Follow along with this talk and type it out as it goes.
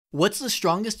What's the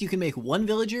strongest you can make one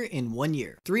villager in 1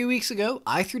 year? 3 weeks ago,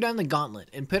 I threw down the gauntlet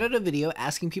and put out a video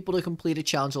asking people to complete a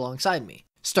challenge alongside me.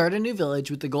 Start a new village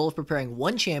with the goal of preparing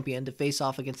one champion to face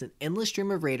off against an endless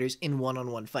stream of raiders in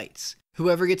one-on-one fights.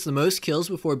 Whoever gets the most kills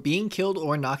before being killed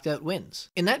or knocked out wins.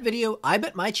 In that video, I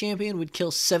bet my champion would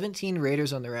kill 17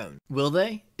 raiders on their own. Will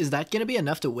they? Is that gonna be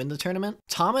enough to win the tournament?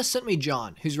 Thomas sent me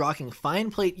John, who's rocking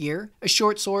fine plate gear, a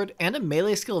short sword, and a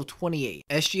melee skill of 28.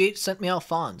 SG8 sent me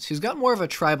Alphonse, who's got more of a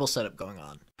tribal setup going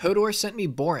on. Hodor sent me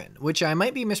Borin, which I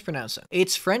might be mispronouncing.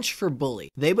 It's French for bully.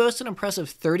 They boast an impressive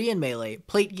 30 in melee,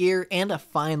 plate gear, and a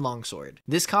fine longsword.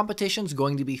 This competition's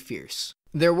going to be fierce.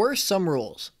 There were some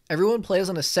rules. Everyone plays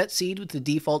on a set seed with the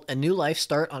default a new life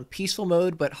start on peaceful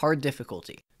mode but hard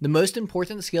difficulty. The most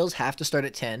important skills have to start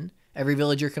at 10, every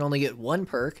villager can only get one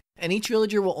perk, and each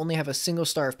villager will only have a single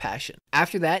star of passion.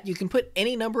 After that, you can put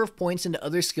any number of points into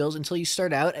other skills until you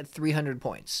start out at 300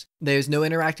 points. There's no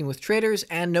interacting with traders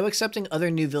and no accepting other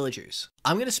new villagers.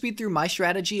 I'm going to speed through my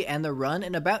strategy and the run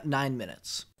in about 9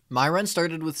 minutes. My run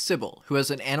started with Sybil, who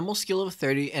has an animal skill of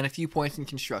 30 and a few points in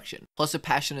construction, plus a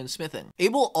passion in smithing.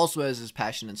 Abel also has his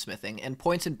passion in smithing and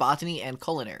points in botany and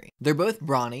culinary. They're both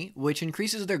brawny, which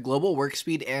increases their global work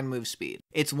speed and move speed.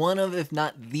 It's one of, if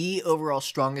not the overall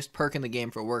strongest perk in the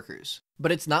game for workers.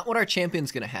 But it's not what our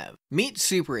champion's gonna have. Meet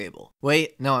Super Abel.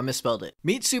 Wait, no, I misspelled it.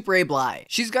 Meet Super Abel.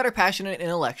 She's got her passion in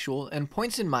intellectual and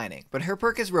points in mining, but her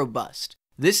perk is robust.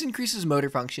 This increases motor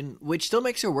function, which still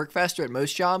makes her work faster at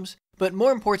most jobs, but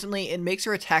more importantly, it makes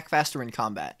her attack faster in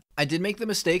combat. I did make the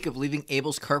mistake of leaving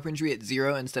Abel's carpentry at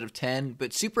 0 instead of 10,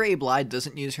 but Super Abel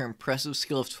doesn't use her impressive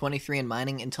skill of 23 in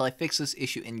mining until I fix this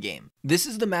issue in-game. This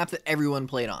is the map that everyone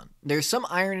played on. There's some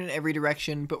iron in every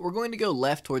direction, but we're going to go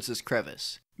left towards this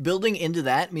crevice. Building into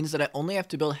that means that I only have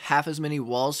to build half as many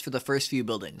walls for the first few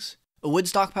buildings. A wood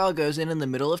stockpile goes in the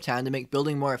middle of town to make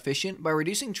building more efficient by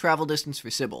reducing travel distance for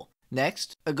Sybil.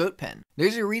 Next, a goat pen.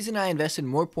 There's a reason I invested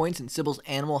more points in Sybil's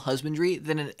animal husbandry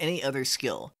than in any other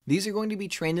skill. These are going to be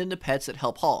trained into pets that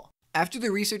help haul. After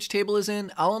the research table is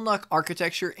in, I'll unlock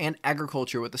architecture and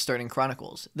agriculture with the starting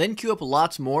chronicles, then queue up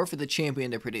lots more for the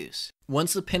champion to produce.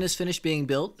 Once the pen is finished being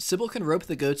built, Sybil can rope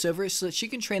the goats over so that she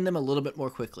can train them a little bit more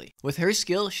quickly. With her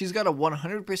skill, she's got a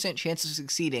 100% chance of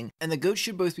succeeding, and the goats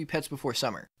should both be pets before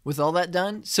summer. With all that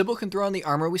done, Sybil can throw on the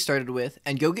armor we started with,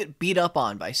 and go get beat up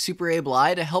on by Super Abel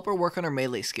to help her work on her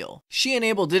melee skill. She and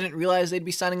Abel didn't realize they'd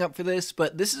be signing up for this,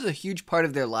 but this is a huge part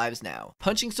of their lives now.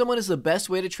 Punching someone is the best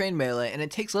way to train melee, and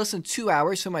it takes less than 2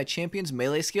 hours for my champion's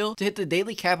melee skill to hit the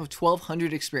daily cap of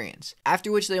 1200 experience,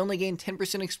 after which they only gain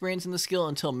 10% experience in the skill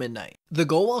until midnight. The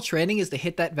goal while training is to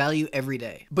hit that value every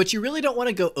day, but you really don't want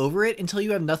to go over it until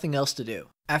you have nothing else to do.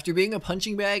 After being a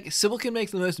punching bag, Sybil can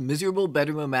make the most miserable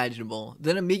bedroom imaginable,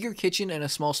 then a meager kitchen and a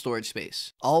small storage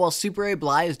space. All while Super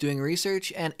Abel is doing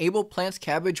research and Abel plants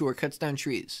cabbage or cuts down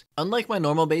trees. Unlike my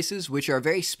normal bases, which are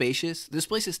very spacious, this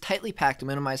place is tightly packed to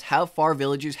minimize how far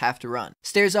villagers have to run.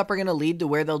 Stairs up are going to lead to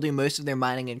where they'll do most of their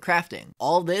mining and crafting.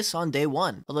 All this on day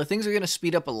 1, although things are going to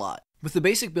speed up a lot. With the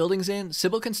basic buildings in,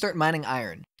 Sybil can start mining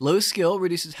iron. Low skill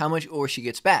reduces how much ore she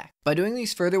gets back. By doing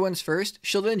these further ones first,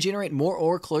 she'll then generate more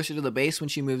ore closer to the base when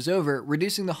she moves over,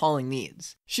 reducing the hauling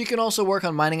needs. She can also work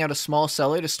on mining out a small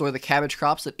cellar to store the cabbage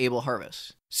crops that Abel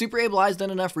harvests. Super Abel has done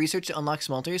enough research to unlock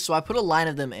smelters, so I put a line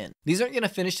of them in. These aren't going to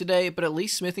finish today, but at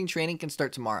least smithing training can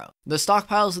start tomorrow. The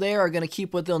stockpiles there are going to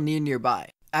keep what they'll need nearby.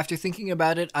 After thinking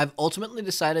about it, I've ultimately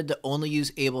decided to only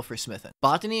use Abel for smithing.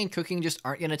 Botany and cooking just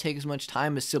aren't going to take as much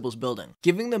time as Sybil's building.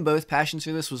 Giving them both passions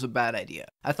for this was a bad idea.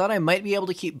 I thought I might be able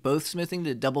to keep both smithing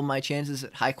to double my chances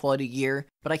at high quality gear,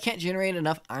 but I can't generate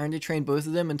enough iron to train both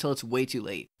of them until it's way too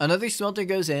late. Another smelter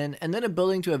goes in, and then a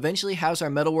building to eventually house our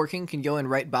metalworking can go in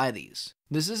right by these.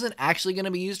 This isn't actually going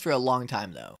to be used for a long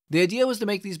time though. The idea was to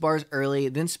make these bars early,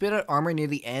 then spit out armor near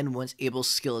the end once Abel's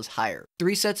skill is higher.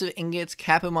 3 sets of ingots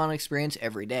cap him on experience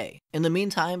every day. In the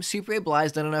meantime, Super Abel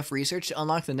has done enough research to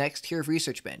unlock the next tier of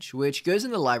research bench, which goes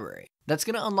in the library. That's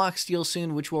going to unlock steel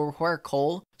soon, which will require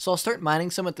coal, so I'll start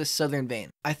mining some at this southern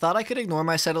vein. I thought I could ignore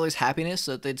my settlers' happiness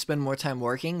so that they'd spend more time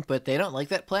working, but they don't like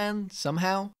that plan,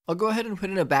 somehow. I'll go ahead and put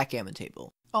in a backgammon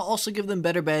table. I'll also give them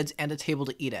better beds and a table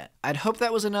to eat at. I'd hope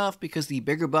that was enough because the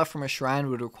bigger buff from a shrine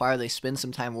would require they spend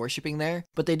some time worshipping there,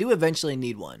 but they do eventually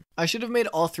need one. I should have made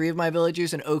all 3 of my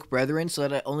villagers an oak brethren so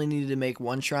that I only needed to make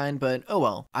 1 shrine, but oh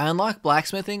well. I unlocked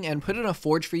blacksmithing and put in a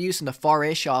forge for use in the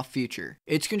far-ish off future.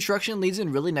 Its construction leads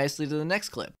in really nicely to the next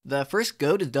clip. The first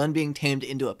goat is done being tamed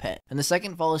into a pet, and the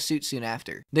second follows suit soon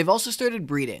after. They've also started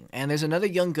breeding, and there's another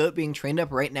young goat being trained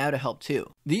up right now to help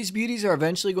too. These beauties are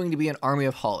eventually going to be an army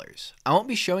of haulers. I won't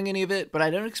be showing any of it, but I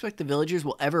don't expect the villagers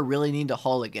will ever really need to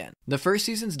haul again. The first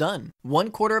season's done.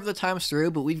 1/4 of the time's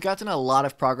through, but we've gotten a lot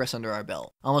of progress under our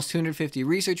belt. Almost 250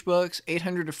 research books,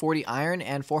 840 iron,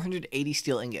 and 480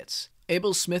 steel ingots.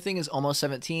 Abel's smithing is almost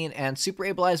 17, and Super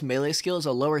Able Eye's melee skill is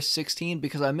a lower 16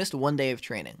 because I missed 1 day of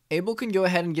training. Abel can go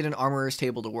ahead and get an armorer's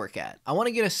table to work at. I want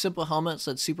to get a simple helmet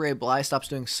so that Super Able Eye stops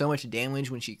doing so much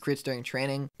damage when she crits during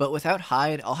training, but without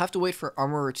hide, I'll have to wait for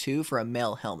Armorer 2 for a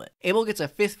male helmet. Abel gets a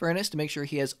 5th furnace to make sure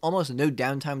he has almost no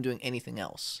downtime doing anything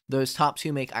else. Those top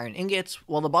 2 make iron ingots,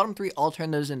 while the bottom 3 all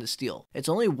turn those into steel. It's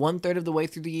only 1/3 of the way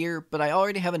through the year, but I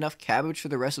already have enough cabbage for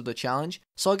the rest of the challenge,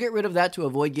 so I'll get rid of that to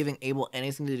avoid giving Abel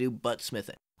anything to do but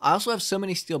smithing. I also have so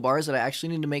many steel bars that I actually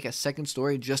need to make a second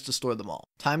story just to store them all.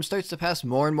 Time starts to pass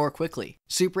more and more quickly.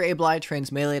 Super Able Eye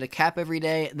trains melee to cap every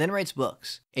day, then writes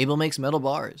books. Abel makes metal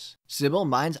bars. Sybil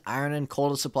mines iron and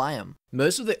coal to supply him.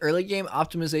 Most of the early game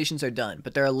optimizations are done,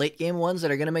 but there are late game ones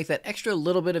that are going to make that extra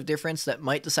little bit of difference that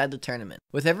might decide the tournament.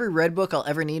 With every red book I'll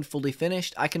ever need fully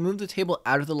finished, I can move the table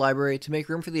out of the library to make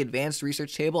room for the advanced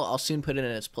research table I'll soon put in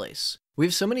its place. We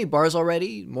have so many bars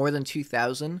already, more than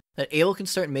 2,000, that Abel can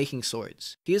start making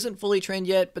swords. He isn't fully trained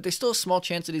yet, but there's still a small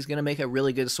chance that he's going to make a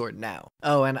really good sword now.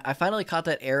 Oh, and I finally caught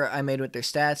that error I made with their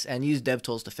stats and used dev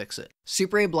tools to fix it.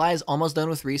 Super Able Eye is almost done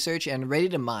with research and ready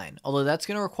to mine, although that's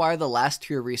going to require the last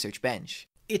tier research bench.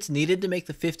 It's needed to make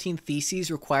the 15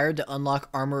 theses required to unlock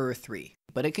Armorer 3,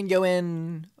 but it can go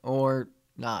in, or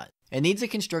not. It needs a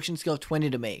construction skill of 20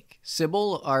 to make.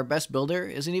 Sybil, our best builder,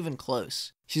 isn't even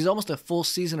close. She's almost a full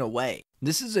season away.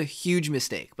 This is a huge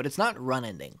mistake, but it's not run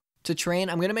ending. To train,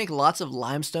 I'm going to make lots of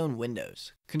limestone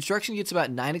windows. Construction gets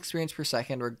about 9 experience per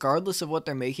second regardless of what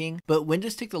they're making, but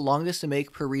windows take the longest to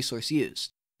make per resource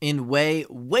used. In way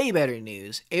better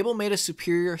news, Abel made a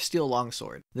superior steel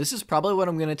longsword. This is probably what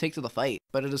I'm going to take to the fight,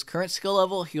 but at his current skill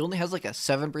level, he only has like a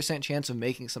 7% chance of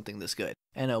making something this good,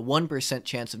 and a 1%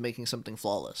 chance of making something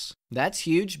flawless. That's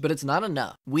huge, but it's not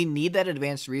enough. We need that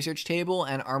advanced research table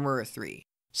and Armorer 3.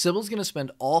 Sybil's going to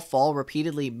spend all fall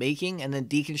repeatedly making and then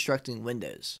deconstructing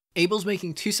windows. Abel's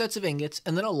making 2 sets of ingots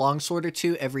and then a longsword or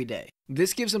 2 every day.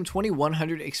 This gives him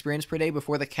 2100 experience per day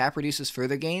before the cap reduces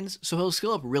further gains, so he'll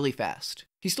skill up really fast.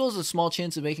 He still has a small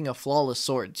chance of making a flawless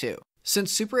sword too.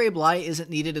 Since Super Able Eye isn't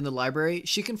needed in the library,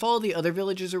 she can follow the other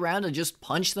villagers around and just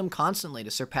punch them constantly to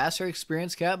surpass her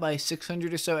experience cap by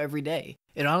 600 or so every day.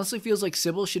 It honestly feels like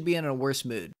Sybil should be in a worse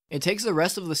mood. It takes the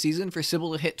rest of the season for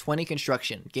Sybil to hit 20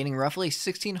 construction, gaining roughly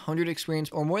 1600 experience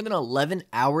or more than 11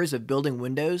 hours of building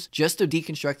windows just to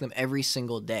deconstruct them every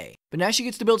single day. But now she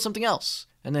gets to build something else,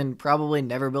 and then probably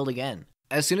never build again.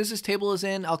 As soon as this table is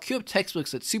in, I'll queue up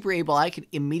textbooks that Super Able Eye can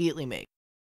immediately make.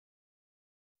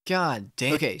 God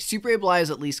damn. Okay, Super Able Eye is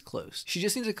at least close. She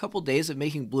just needs a couple days of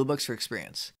making blue books for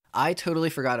experience. I totally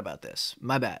forgot about this.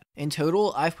 My bad. In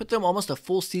total, I've put them almost a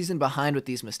full season behind with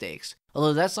these mistakes,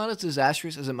 although that's not as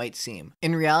disastrous as it might seem.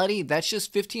 In reality, that's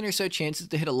just 15 or so chances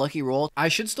to hit a lucky roll. I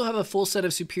should still have a full set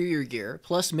of superior gear,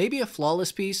 plus maybe a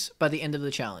flawless piece by the end of the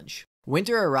challenge.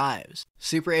 Winter arrives.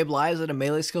 Super Able Eye is at a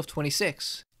melee skill of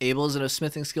 26. Abel is at a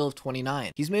smithing skill of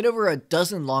 29. He's made over a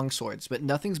dozen longswords, but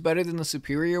nothing's better than the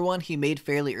superior one he made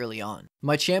fairly early on.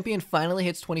 My champion finally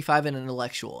hits 25 in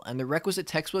intellectual, and the requisite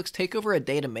textbooks take over a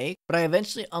day to make, but I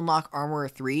eventually unlock Armorer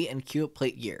 3 and queue up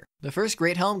plate gear. The first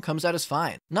great helm comes out as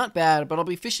fine. Not bad, but I'll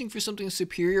be fishing for something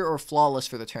superior or flawless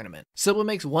for the tournament. Sybil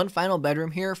makes one final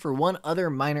bedroom here for one other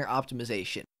minor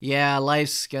optimization. Yeah,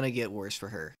 life's gonna get worse for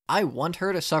her. I want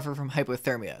her to suffer from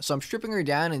hypothermia, so I'm stripping her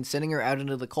down and sending her out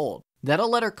into the cold.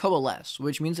 That'll let her coalesce,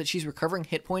 which means that she's recovering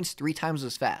hit points 3 times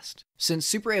as fast. Since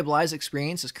Super Able Eye's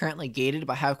experience is currently gated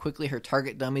by how quickly her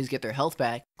target dummies get their health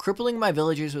back, crippling my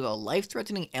villagers with a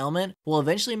life-threatening ailment will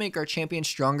eventually make our champion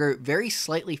stronger very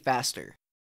slightly faster.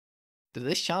 Did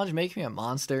this challenge make me a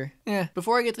monster?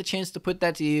 Before I get the chance to put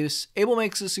that to use, Abel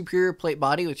makes a superior plate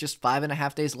body with just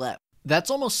 5.5 days left.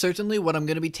 That's almost certainly what I'm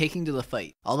going to be taking to the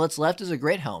fight. All that's left is a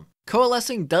great helm.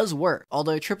 Coalescing does work,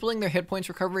 although tripling their hit points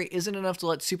recovery isn't enough to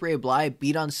let Super Able Eye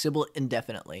beat on Sybil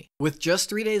indefinitely. With just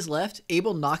 3 days left,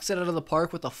 Abel knocks it out of the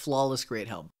park with a flawless great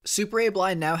helm. Super Able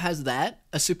Eye now has that,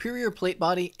 a superior plate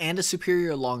body, and a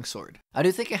superior longsword. I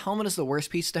do think a helmet is the worst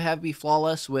piece to have be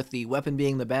flawless, with the weapon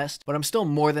being the best, but I'm still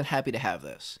more than happy to have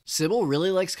this. Sybil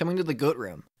really likes coming to the goat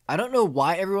room. I don't know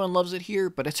why everyone loves it here,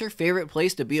 but it's her favorite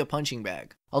place to be a punching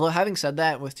bag. Although having said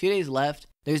that, with 2 days left,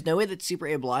 there's no way that Super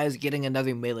Ably is getting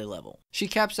another melee level. She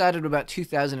caps out at about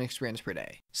 2,000 experience per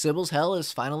day. Sybil's hell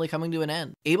is finally coming to an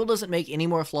end. Abel doesn't make any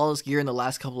more flawless gear in the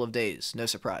last couple of days, no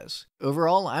surprise.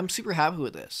 Overall, I'm super happy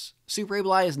with this. Super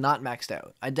Ably is not maxed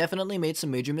out. I definitely made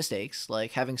some major mistakes,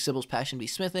 like having Sybil's passion be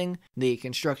smithing, the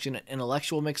construction and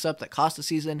intellectual mix-up that cost a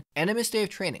season, and a missed day of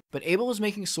training. But Abel was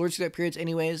making swords throughout periods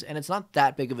anyways, and it's not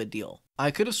that big of a deal.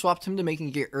 I could have swapped him to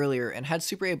making gear earlier and had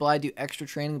Super Ably do extra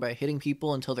training by hitting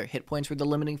people until their hit points were the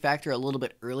limiting factor a little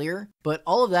bit earlier, but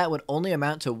all of that would only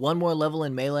amount to one more level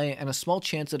in melee and a small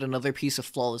chance at another piece of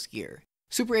flawless gear.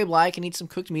 Super Ably can eat some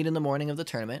cooked meat in the morning of the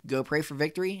tournament, go pray for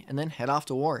victory, and then head off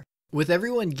to war. With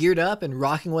everyone geared up and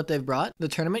rocking what they've brought, the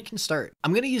tournament can start.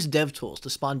 I'm going to use dev tools to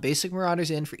spawn basic marauders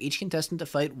in for each contestant to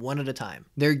fight one at a time.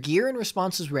 Their gear and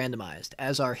response is randomized,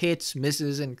 as are hits,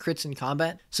 misses, and crits in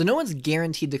combat, so no one's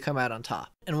guaranteed to come out on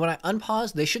top. And when I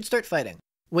unpause, they should start fighting.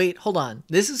 Wait, hold on,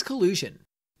 this is collusion.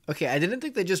 Okay, I didn't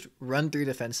think they'd just run through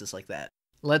defenses like that.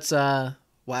 Let's, wow,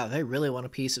 they really want a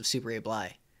piece of Super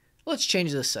Ably. Let's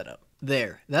change this setup.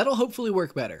 There, that'll hopefully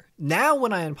work better. Now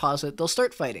when I unpause it, they'll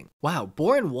start fighting. Wow,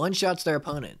 Boren one-shots their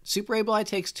opponent. Super Ably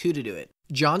takes 2 to do it.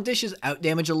 John dishes out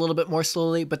damage a little bit more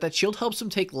slowly, but that shield helps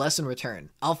him take less in return.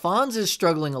 Alphonse is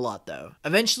struggling a lot though.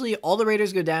 Eventually, all the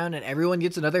raiders go down and everyone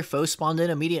gets another foe spawned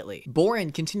in immediately.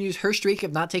 Boren continues her streak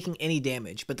of not taking any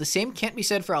damage, but the same can't be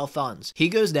said for Alphonse. He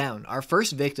goes down, our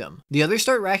first victim. The others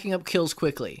start racking up kills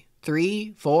quickly.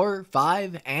 3, 4,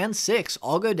 5, and 6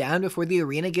 all go down before the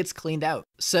arena gets cleaned out.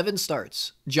 7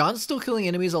 starts. John's still killing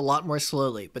enemies a lot more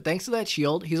slowly, but thanks to that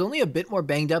shield, he's only a bit more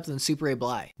banged up than Super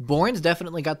Ably. Boren's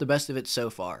definitely got the best of it so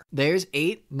far. There's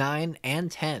 8, 9,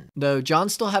 and 10, though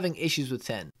John's still having issues with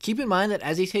 10. Keep in mind that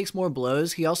as he takes more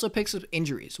blows, he also picks up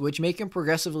injuries, which make him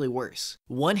progressively worse.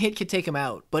 One hit could take him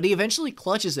out, but he eventually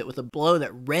clutches it with a blow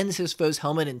that rends his foe's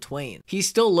helmet in twain. He's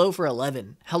still low for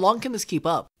 11. How long can this keep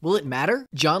up? Will it matter?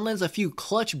 John lands a few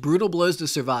clutch, brutal blows to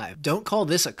survive. Don't call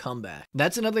this a comeback.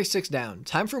 That's another 6 down.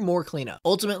 Time for more cleanup.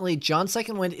 Ultimately, John's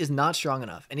second wind is not strong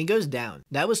enough, and he goes down.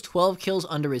 That was 12 kills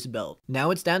under his belt. Now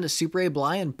it's down to Super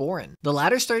Ably and Boren. The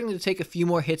latter's starting to take a few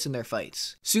more hits in their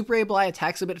fights. Super Ably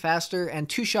attacks a bit faster and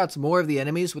 2 shots more of the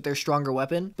enemies with their stronger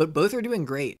weapon, but both are doing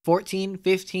great. 14,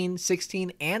 15,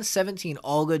 16, and 17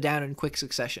 all go down in quick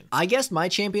succession. I guessed my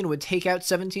champion would take out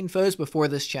 17 foes before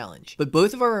this challenge, but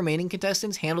both of our remaining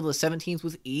contestants handle the 17th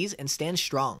with ease and stand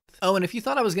strong. Oh, and if you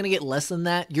thought I was gonna get less than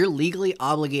that, you're legally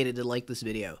obligated to like this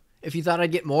video. If you thought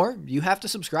I'd get more, you have to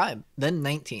subscribe. Then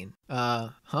 19.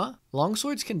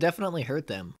 Longswords can definitely hurt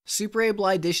them. Super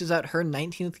Ably dishes out her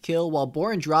 19th kill while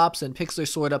Boren drops and picks their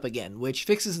sword up again, which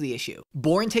fixes the issue.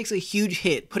 Boren takes a huge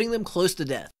hit, putting them close to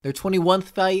death. Their 21th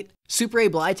fight, Super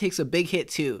Ably takes a big hit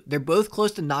too. They're both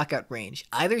close to knockout range.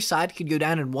 Either side could go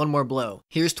down in one more blow.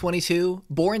 Here's 22.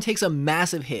 Boren takes a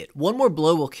massive hit. One more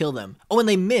blow will kill them. Oh, and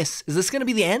they miss. Is this gonna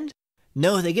be the end?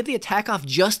 No, they get the attack off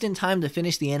just in time to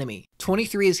finish the enemy.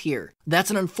 23 is here. That's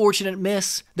an unfortunate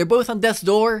miss. They're both on death's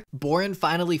door. Boren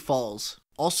finally falls.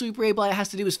 All Super Ably has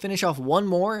to do is finish off one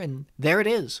more, and there it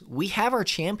is. We have our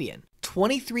champion.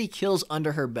 23 kills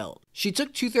under her belt. She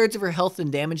took 2/3 of her health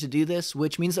and damage to do this,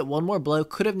 which means that one more blow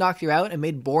could have knocked her out and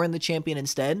made Boren the champion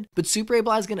instead, but Super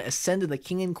Ably is going to ascend to the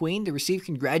king and queen to receive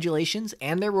congratulations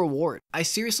and their reward. I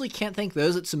seriously can't thank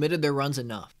those that submitted their runs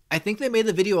enough. I think they made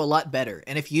the video a lot better,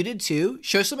 and if you did too,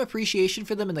 show some appreciation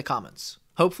for them in the comments.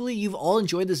 Hopefully you've all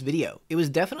enjoyed this video. It was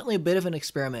definitely a bit of an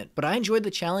experiment, but I enjoyed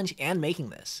the challenge and making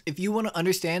this. If you want to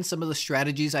understand some of the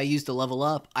strategies I use to level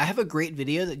up, I have a great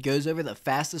video that goes over the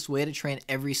fastest way to train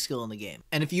every skill in the game.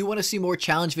 And if you want to see more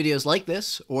challenge videos like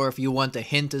this, or if you want a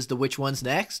hint as to which one's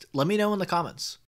next, let me know in the comments.